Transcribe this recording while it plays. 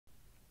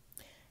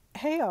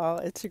Hey y'all,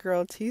 it's your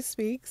girl T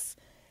Speaks,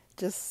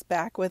 just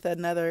back with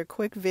another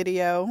quick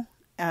video.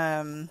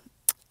 Um,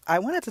 I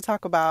wanted to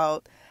talk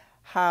about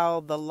how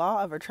the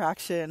law of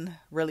attraction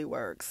really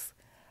works.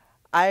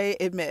 I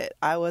admit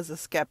I was a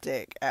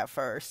skeptic at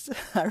first.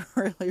 I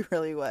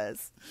really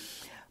was.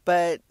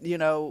 But,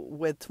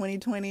 with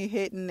 2020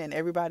 hitting and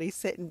everybody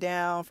sitting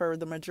down for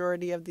the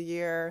majority of the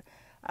year,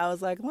 I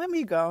was like, let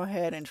me go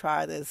ahead and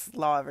try this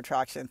law of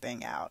attraction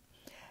thing out.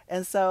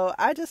 And so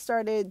I just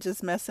started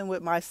just messing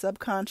with my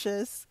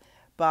subconscious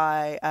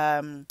by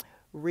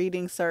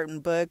reading certain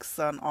books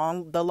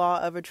on the law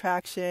of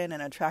attraction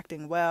and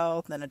attracting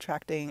wealth and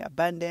attracting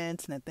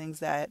abundance and the things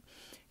that,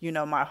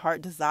 my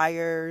heart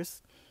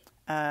desires.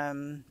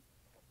 Um,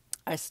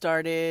 I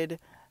started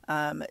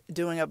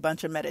doing a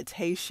bunch of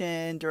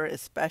meditation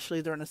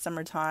especially during the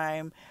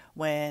summertime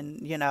when,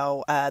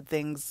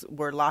 things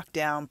were locked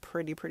down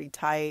pretty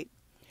tight.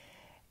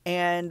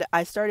 And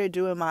I started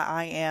doing my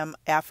I am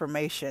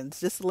affirmations,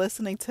 just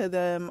listening to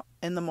them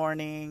in the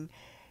morning,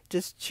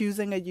 just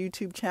choosing a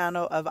YouTube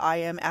channel of I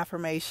am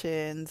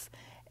affirmations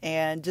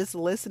and just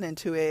listening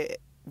to it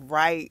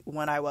right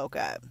when I woke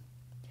up.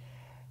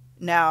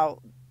 Now,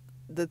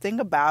 the thing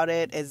about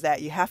it is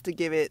that you have to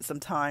give it some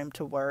time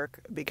to work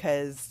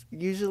because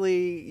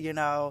usually,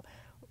 I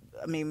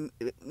mean,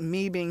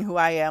 me being who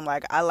I am,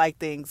 like I like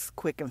things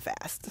quick and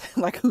fast.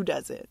 Like who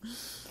doesn't?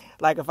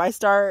 Like if I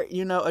start,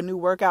 a new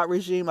workout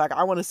regime, like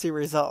I want to see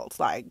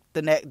results like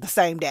the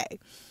same day.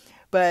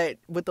 But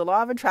with the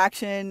law of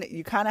attraction,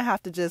 you kind of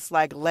have to just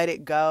like let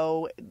it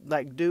go,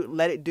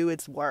 let it do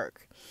its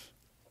work.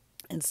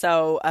 And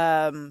so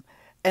and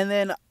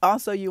then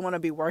also you want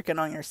to be working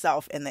on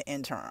yourself in the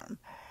interim.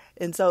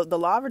 And so the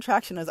law of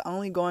attraction is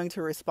only going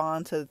to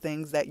respond to the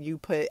things that you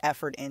put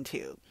effort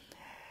into.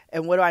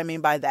 And what do I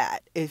mean by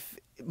that?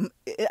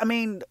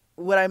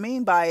 What I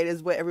mean by it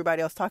is what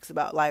everybody else talks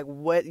about. Like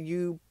what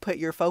you put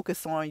your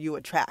focus on, you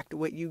attract.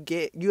 What you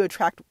get, you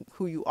attract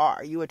who you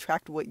are. You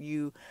attract what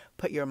you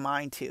put your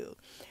mind to.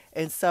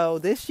 And so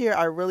this year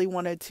I really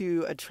wanted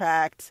to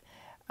attract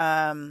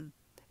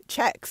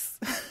checks.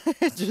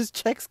 Just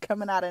checks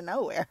coming out of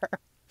nowhere.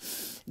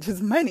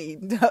 Just money,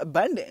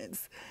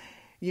 abundance.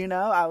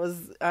 I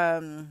was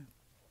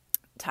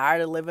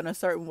tired of living a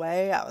certain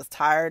way. I was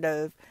tired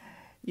of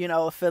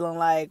feeling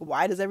like,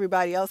 why does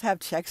everybody else have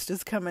checks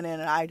just coming in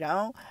and I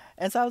don't?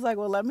 And so I was like,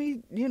 well, let me,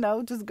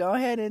 just go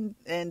ahead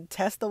and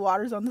test the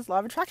waters on this law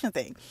of attraction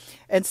thing.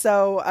 And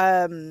so,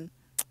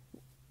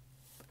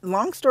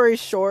 long story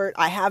short,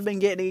 I have been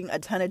getting a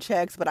ton of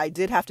checks, but I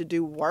did have to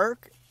do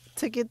work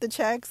to get the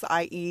checks,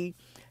 i.e.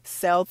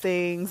 sell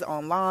things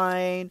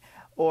online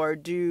or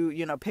do,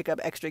 pick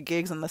up extra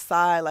gigs on the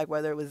side, like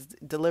whether it was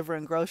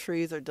delivering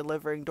groceries or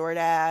delivering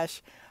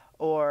DoorDash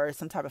or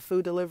some type of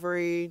food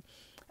delivery.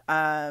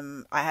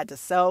 I had to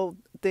sell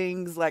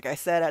things, like I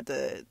said, at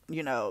the,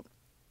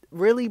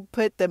 really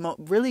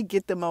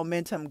get the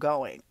momentum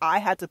going. I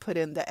had to put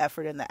in the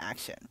effort and the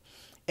action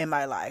in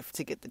my life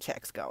to get the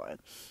checks going.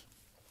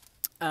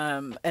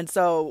 And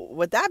so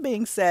with that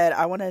being said,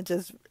 I want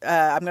to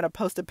I'm going to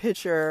post a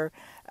picture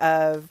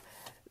of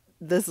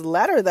this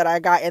letter that I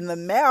got in the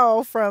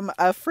mail from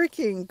a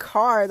freaking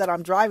car that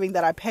I'm driving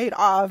that I paid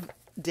off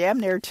damn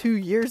near 2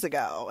 years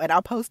ago, and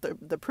I'll post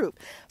the proof.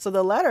 So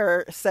the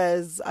letter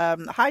says,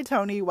 hi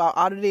Tony, while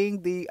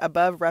auditing the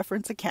above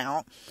reference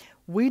account,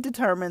 we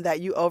determined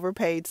that you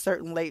overpaid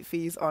certain late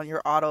fees on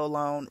your auto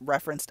loan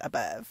referenced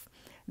above.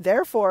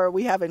 Therefore,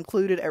 we have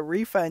included a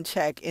refund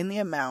check in the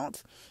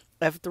amount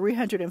of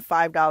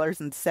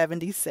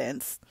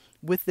 $305.70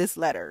 with this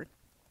letter.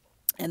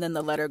 And then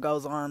the letter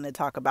goes on to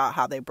talk about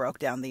how they broke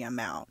down the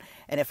amount.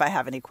 And if I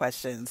have any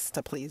questions,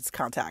 to please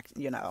contact,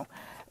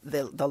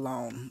 the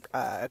loan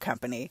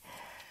company.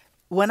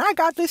 When I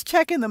got this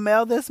check in the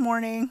mail this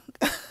morning,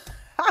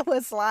 I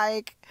was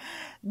like,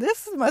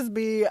 this must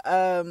be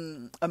a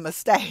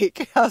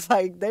mistake. I was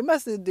like, they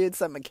must have did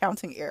some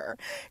accounting error.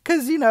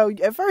 Because,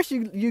 at first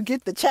you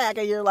get the check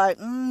and you're like,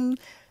 I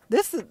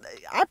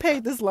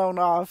paid this loan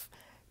off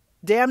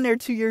damn near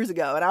 2 years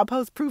ago. And I'll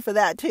post proof of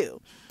that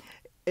too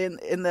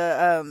in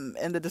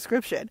the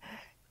description.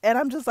 And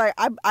I'm just like,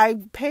 I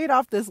paid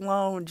off this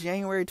loan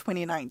January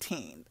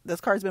 2019. This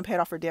card's been paid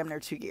off for damn near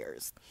 2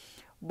 years.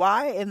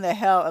 Why in the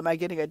hell am I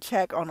getting a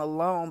check on a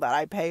loan that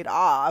I paid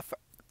off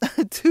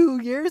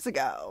 2 years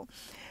ago?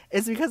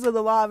 It's because of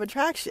the law of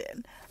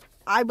attraction,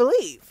 I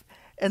believe.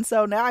 And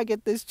so now I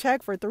get this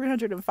check for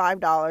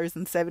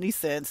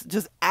 $305.70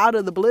 just out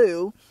of the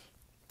blue.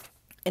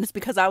 And it's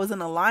because I was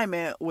in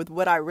alignment with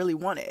what I really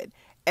wanted.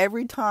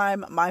 Every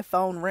time my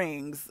phone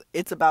rings,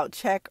 it's about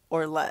check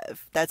or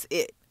love. That's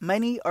it.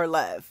 Money or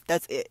love.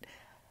 That's it.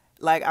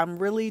 Like I'm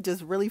really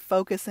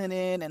focusing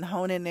in and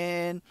honing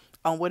in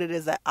on what it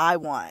is that I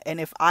want. And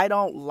if I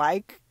don't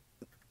like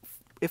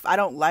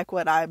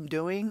what I'm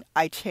doing,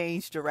 I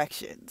change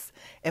directions.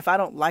 If I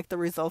don't like the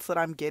results that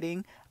I'm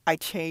getting, I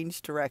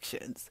change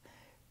directions.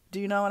 Do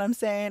you know what I'm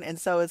saying? And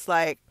so it's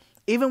like,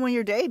 even when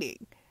you're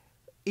dating,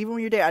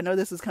 I know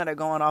this is kind of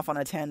going off on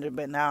a tangent,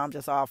 but now I'm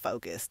just all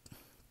focused.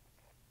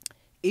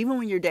 Even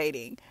when you're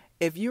dating,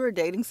 if you are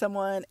dating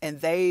someone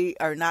and they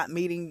are not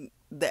meeting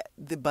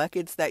the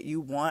buckets that you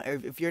want, or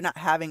if you're not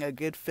having a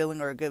good feeling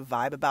or a good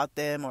vibe about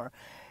them, or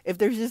if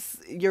there's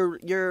just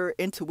your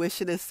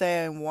intuition is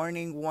saying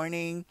warning,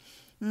 warning,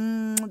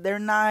 they're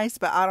nice,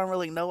 but I don't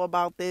really know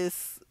about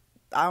this.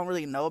 I don't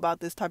really know about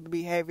this type of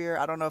behavior.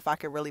 I don't know if I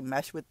could really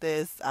mesh with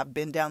this. I've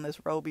been down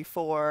this road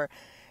before.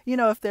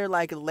 If they're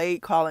like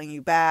late calling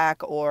you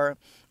back, or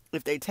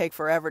if they take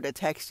forever to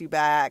text you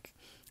back,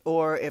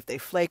 or if they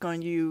flake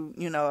on you,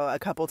 a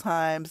couple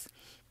times.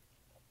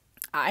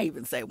 I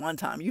even say one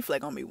time, you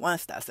flake on me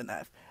once, that's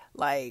enough.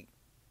 Like,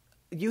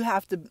 you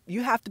have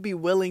to be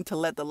willing to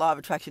let the law of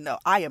attraction know,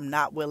 I am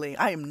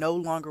no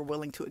longer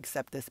willing to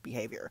accept this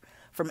behavior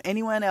from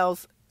anyone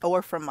else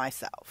or from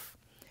myself.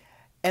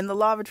 And the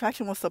law of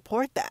attraction will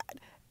support that.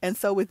 And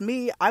so with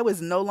me, I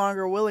was no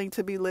longer willing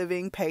to be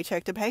living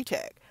paycheck to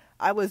paycheck.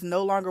 I was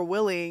no longer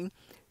willing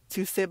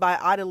to sit by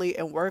idly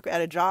and work at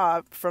a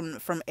job from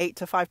 8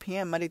 to 5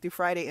 p.m. Monday through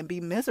Friday and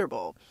be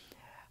miserable.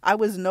 I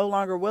was no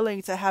longer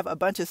willing to have a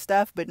bunch of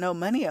stuff but no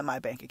money in my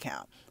bank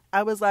account.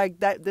 I was like,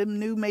 them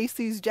new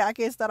Macy's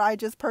jackets that I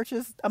just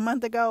purchased a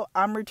month ago,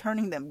 I'm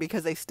returning them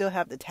because they still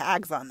have the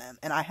tags on them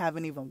and I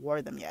haven't even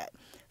wore them yet.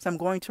 So I'm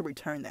going to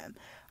return them.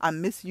 I'm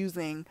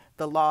misusing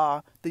the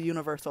law, the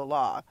universal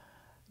law.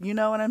 You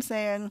know what I'm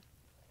saying?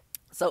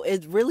 So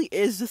it really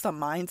is just a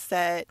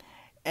mindset,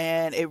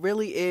 and it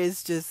really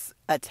is just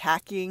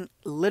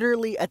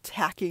literally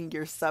attacking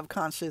your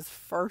subconscious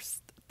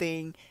first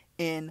thing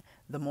in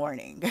the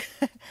morning.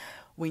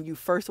 When you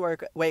first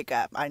wake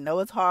up. I know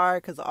it's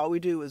hard because all we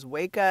do is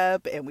wake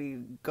up and we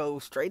go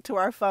straight to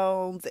our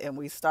phones and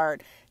we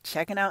start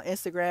checking out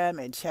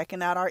Instagram and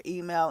checking out our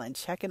email and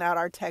checking out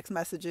our text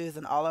messages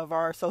and all of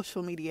our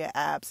social media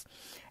apps.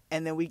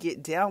 And then we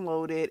get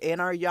downloaded in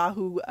our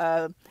Yahoo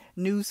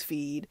news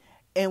feed,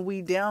 and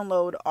we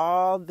download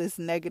all this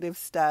negative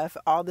stuff,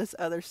 all this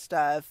other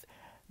stuff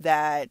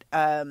that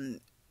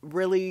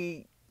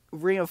really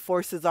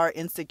reinforces our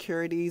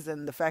insecurities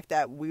and the fact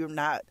that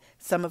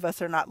some of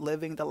us are not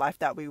living the life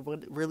that we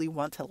would really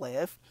want to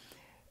live.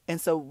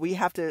 And so we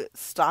have to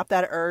stop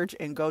that urge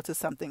and go to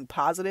something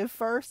positive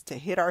first, to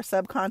hit our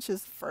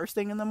subconscious first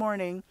thing in the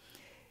morning.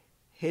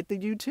 Hit the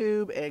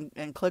YouTube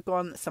and click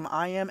on some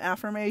I am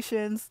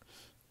affirmations,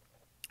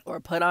 or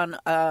put on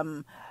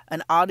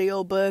an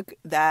audio book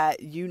that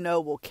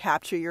will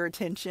capture your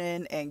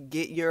attention and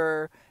get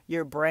your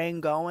brain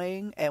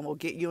going and will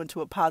get you into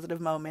a positive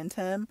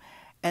momentum.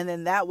 And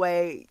then that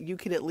way you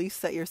can at least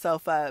set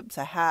yourself up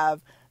to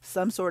have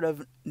some sort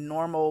of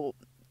normal,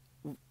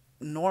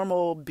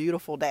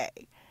 beautiful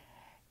day.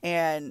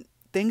 And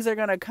things are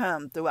going to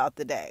come throughout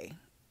the day.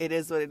 It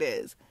is what it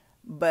is.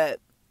 But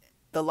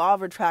the law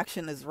of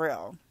attraction is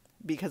real.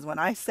 Because when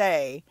I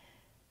say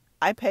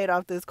I paid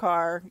off this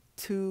car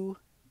 2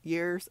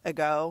 years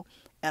ago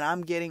and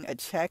I'm getting a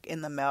check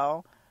in the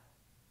mail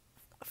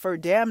for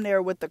damn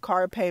near what the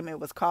car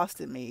payment was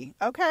costing me.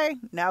 Okay,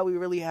 now we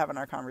really having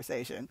our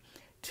conversation.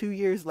 2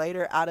 years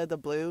later, out of the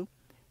blue,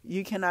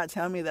 you cannot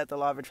tell me that the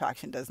law of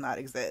attraction does not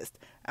exist.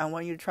 I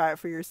want you to try it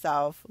for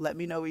yourself. Let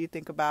me know what you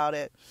think about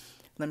it.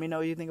 Let me know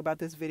what you think about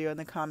this video in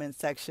the comments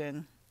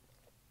section.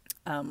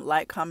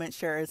 Like, comment,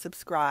 share, and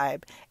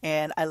subscribe.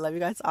 And I love you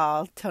guys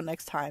all. Till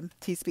next time,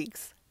 T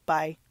Speaks.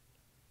 Bye.